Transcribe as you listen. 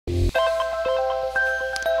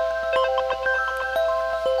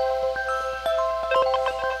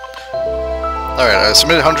Alright, I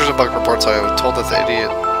submitted hundreds of bug reports. I was told that the idiot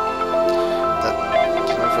that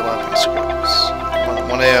overlapping scripts.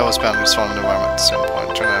 One AI was bound to respond to the environment at the same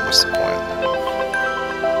point. Turned out I missed the point.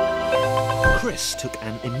 Chris took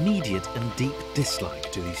an immediate and deep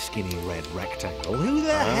dislike to the skinny red rectangle. Who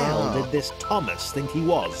the hell did this Thomas think he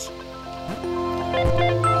was?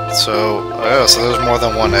 So, so there's more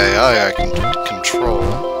than one AI I can control.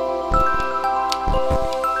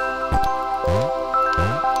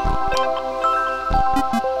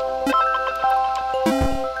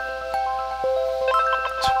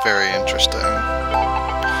 It's very interesting.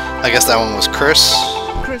 I guess that one was Chris.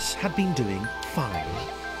 Chris had been doing fine.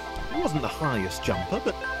 He wasn't the highest jumper,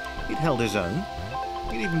 but he'd held his own.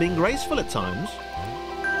 He'd even been graceful at times.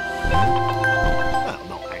 Well,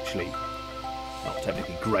 not actually. Not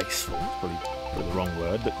technically graceful, it's probably the wrong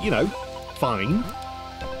word, but, you know, fine.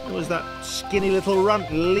 There was that skinny little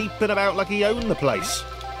runt leaping about like he owned the place.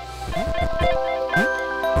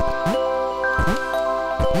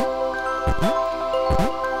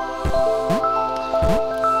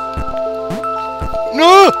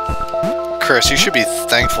 No! Chris, you should be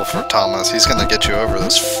thankful for Thomas. He's gonna get you over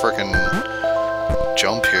this frickin'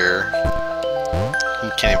 jump here.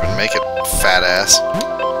 You can't even make it, fat ass.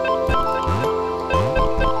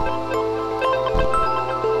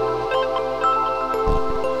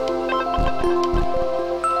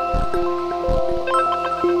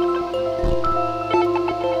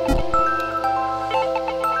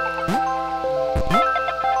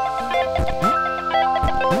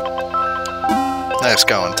 Nice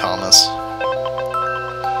going, Thomas.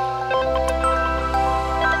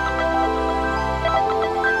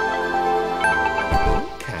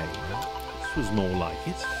 Okay, this was more like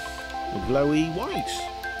it. A glowy white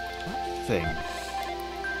thing.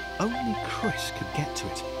 Only Chris could get to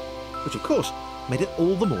it, which of course made it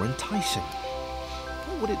all the more enticing.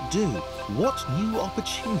 What would it do? What new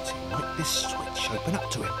opportunity might this switch open up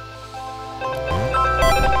to him?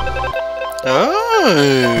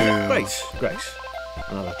 Oh! Great.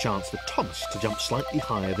 Another chance for Thomas to jump slightly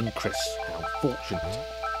higher than Chris. How fortunate.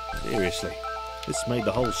 Seriously, this made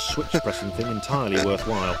the whole switch pressing thing entirely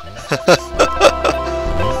worthwhile.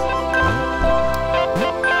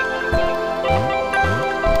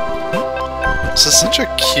 This is such a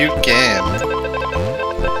cute game.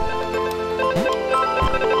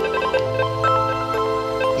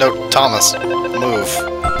 No, Thomas, move.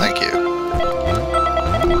 Thank you.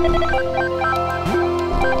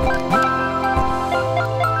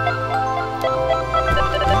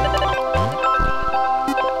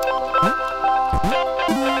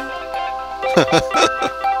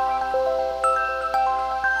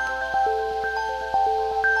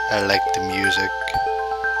 I like the music.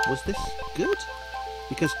 Was this good?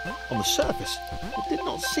 Because on the surface, it did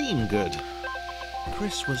not seem good.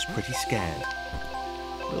 Chris was pretty scared.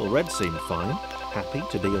 Little Red seemed fine, happy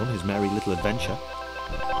to be on his merry little adventure.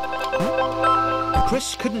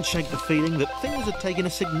 Chris couldn't shake the feeling that things had taken a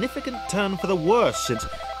significant turn for the worse since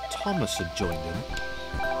Thomas had joined him.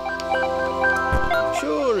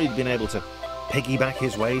 Sure, he'd been able to piggyback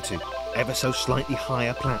his way to ever so slightly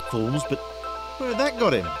higher platforms, but where had that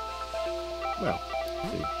got him? Well,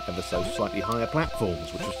 to ever so slightly higher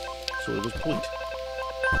platforms, which was sort of his point.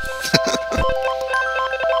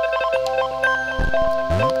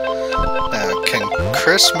 Can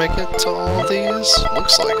Chris make it to all these?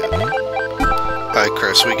 Looks like it. Alright,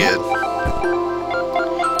 Chris, we good.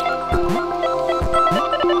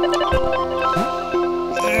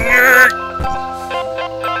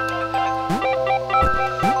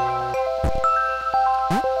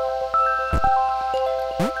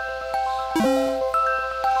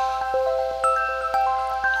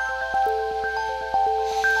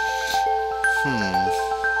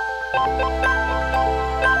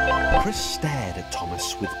 Chris stared at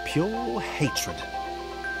Thomas with pure hatred.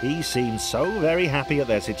 He seemed so very happy at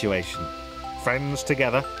their situation. Friends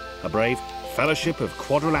together, a brave fellowship of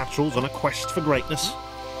quadrilaterals on a quest for greatness.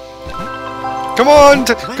 Come on,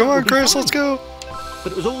 Chris, let's go.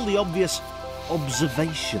 But it was all the obvious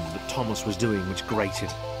observation that Thomas was doing which grated.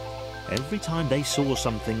 Every time they saw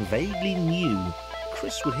something vaguely new,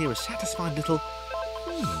 Chris would hear a satisfied little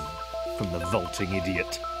from the vaulting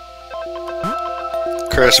idiot.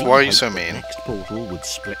 Chris, why are you so The mean? next portal would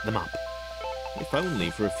split them up, if only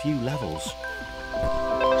for a few levels.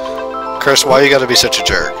 Chris, why you gotta be such a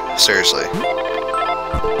jerk? Seriously.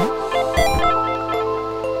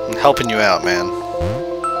 I'm helping you out, man.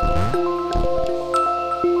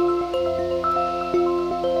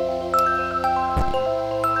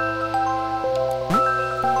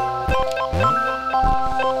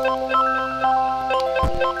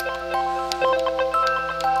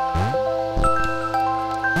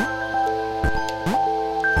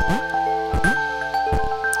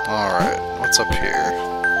 up here?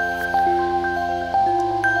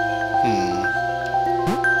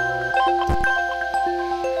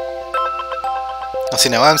 See,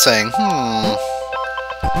 now I'm saying,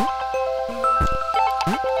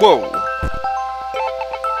 Whoa!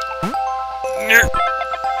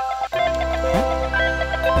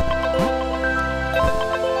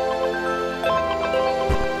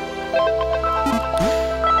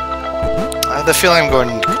 I have the feeling I'm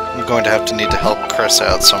going to need to help Chris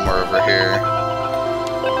out somewhere over here.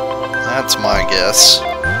 That's my guess.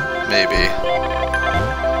 Maybe.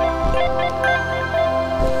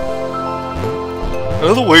 Out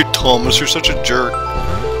of the way, Thomas, you're such a jerk.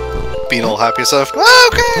 Being all happy and stuff. Oh,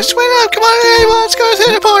 okay, swing up, come on, hey, let's go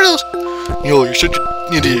through the portals. Yo, you're such an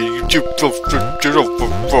idiot.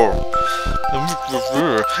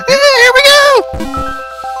 Yeah, here we go!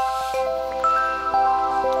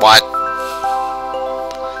 What?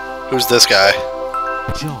 Who's this guy?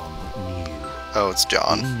 John knew. Oh, it's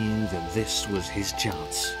John. He knew that this was his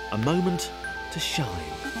chance. A moment to shine.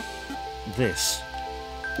 This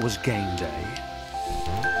was game day.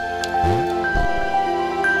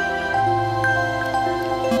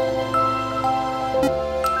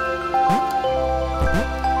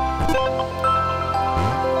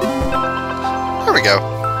 There we go.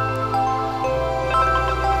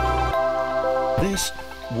 This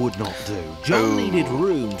would not do. John needed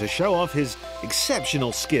room to show off his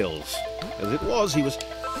exceptional skills. As it was, he was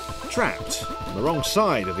trapped on the wrong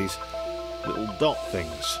side of these little dot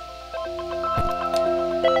things.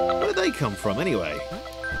 Where did they come from, anyway?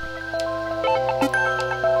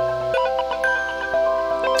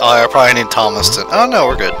 Oh, I probably need Thomas to... Oh, no,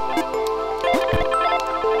 we're good.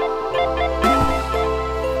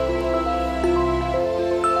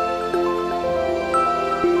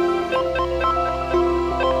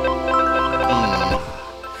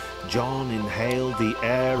 John inhaled the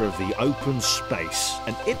air of the open space,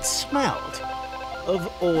 and it smelled of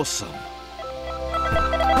awesome.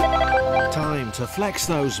 Time to flex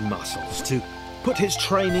those muscles, to put his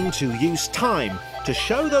training to use, time to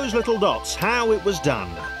show those little dots how it was done.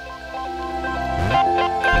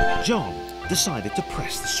 John decided to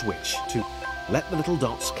press the switch, to let the little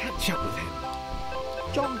dots catch up with him.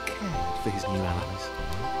 John cared for his new allies.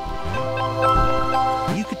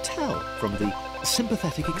 You could tell from the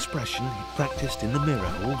sympathetic expression he practiced in the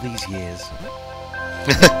mirror all these years.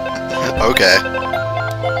 Okay.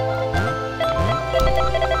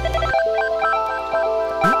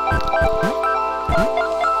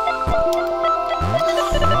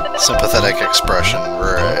 Sympathetic expression,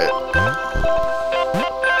 right.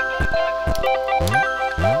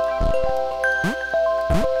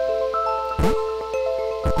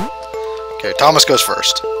 Okay, Thomas goes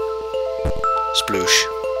first. Sploosh.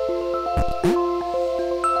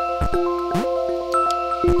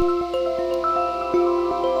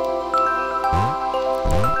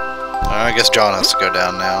 I guess John has to go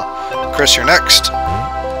down now. Chris, you're next.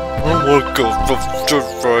 Oh my god,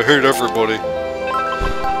 I hate everybody.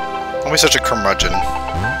 Don't be such a curmudgeon.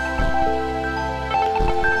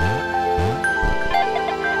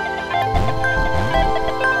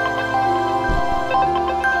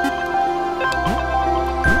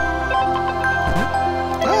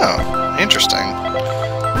 Oh, interesting.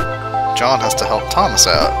 John has to help Thomas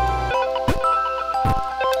out.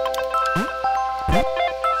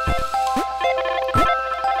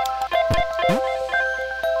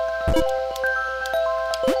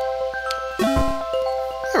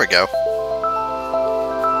 There we go.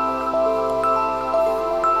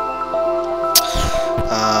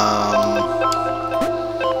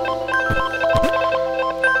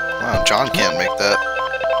 Wow, John can't make that.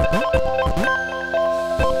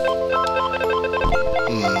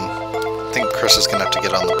 I think Chris is gonna have to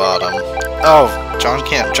get on the bottom. Oh, John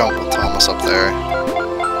can't jump with Thomas up there.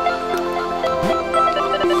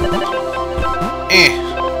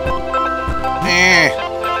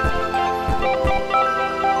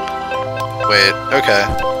 Wait, okay.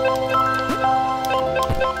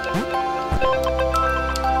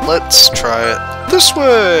 Let's try it this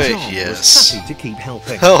way! John Yes. was happy to keep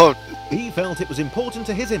helping. Oh, He felt it was important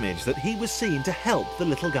to his image that he was seen to help the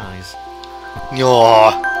little guys.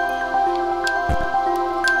 yeah.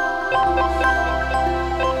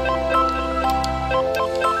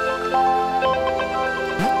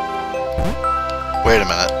 Wait a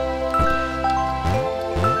minute.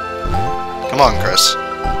 Come on, Chris.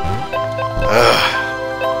 Ugh.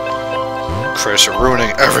 Chris, you're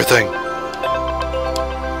ruining everything.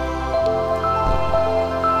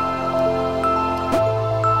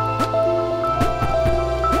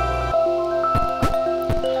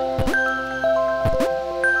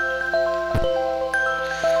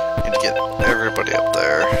 Need to get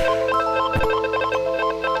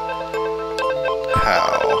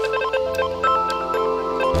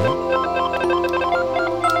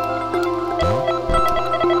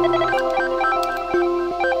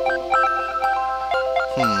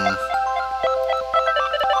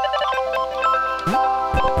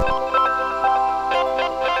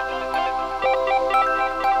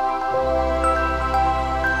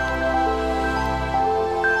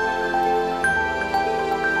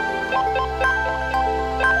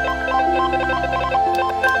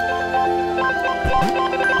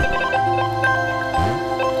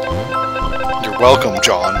Welcome,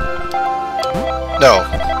 John. No,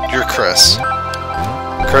 you're Chris.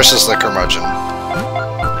 Chris is the curmudgeon.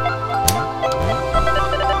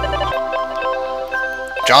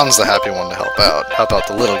 John's the happy one to help out. How about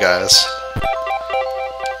the little guys?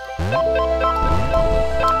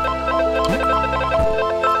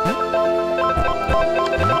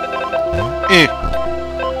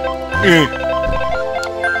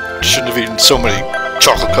 Shouldn't have eaten so many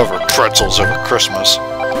chocolate-covered pretzels over Christmas.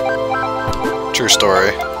 True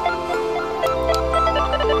story.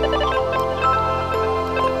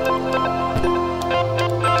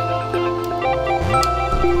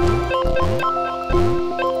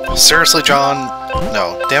 Seriously, John?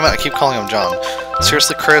 No. Damn it, I keep calling him John.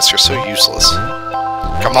 Seriously, Chris, you're so useless.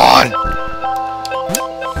 Come on!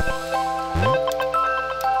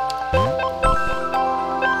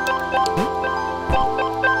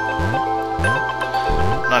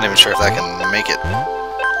 I'm not even sure if that can make it.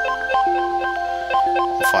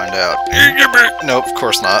 We'll find out. Nope, of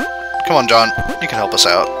course not. Come on, John. You can help us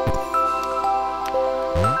out.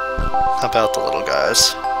 How about the little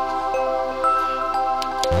guys?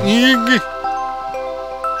 I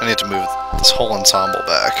need to move this whole ensemble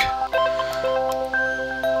back.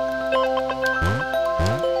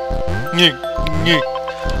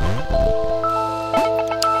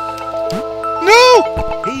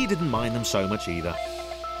 No! He didn't mind them so much either.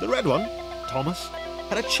 The red one, Thomas,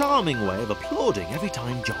 had a charming way of applauding every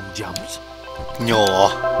time John jumped. No.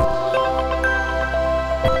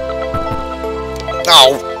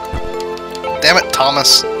 Oh! Damn it,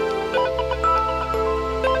 Thomas.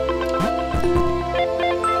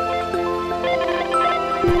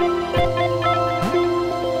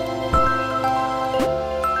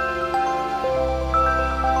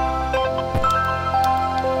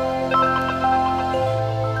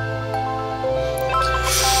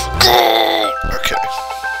 Okay.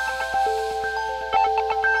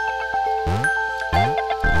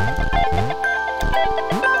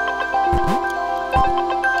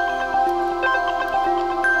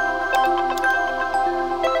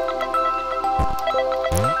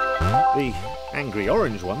 The angry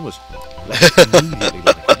orange one was less immediately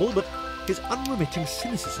likeable, but his unremitting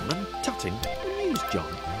cynicism and tutting amused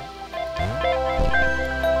John.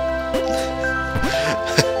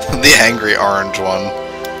 The angry orange one.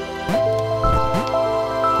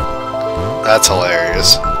 That's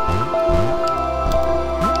hilarious.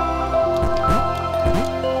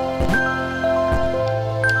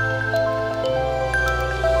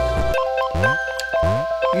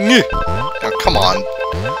 Oh, come on.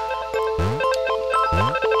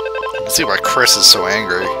 You can see why Chris is so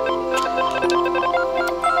angry.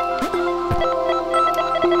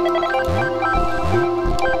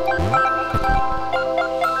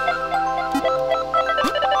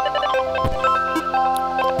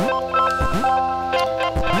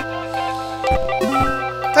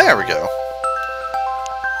 There we go.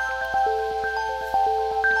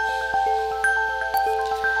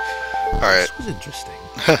 Alright. This was interesting.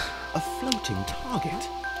 A floating target.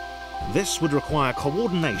 This would require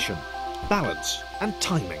coordination, balance, and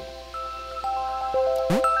timing.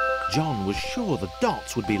 John was sure the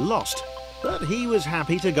dots would be lost, but he was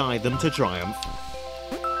happy to guide them to triumph.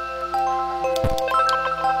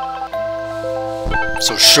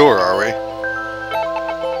 So sure, are we?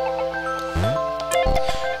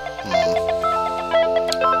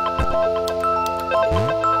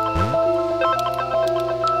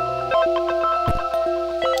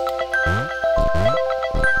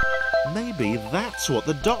 Maybe that's what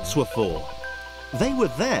the dots were for. They were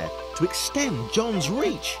there to extend John's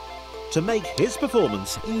reach, to make his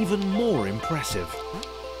performance even more impressive.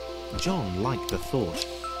 John liked the thought.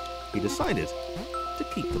 He decided to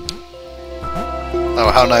keep them.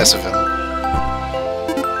 Oh, how nice of him.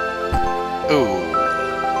 Ooh.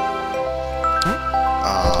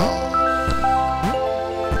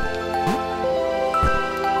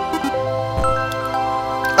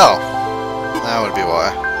 Oh. That would be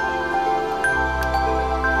why.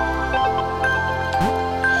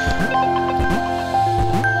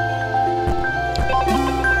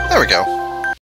 There we go.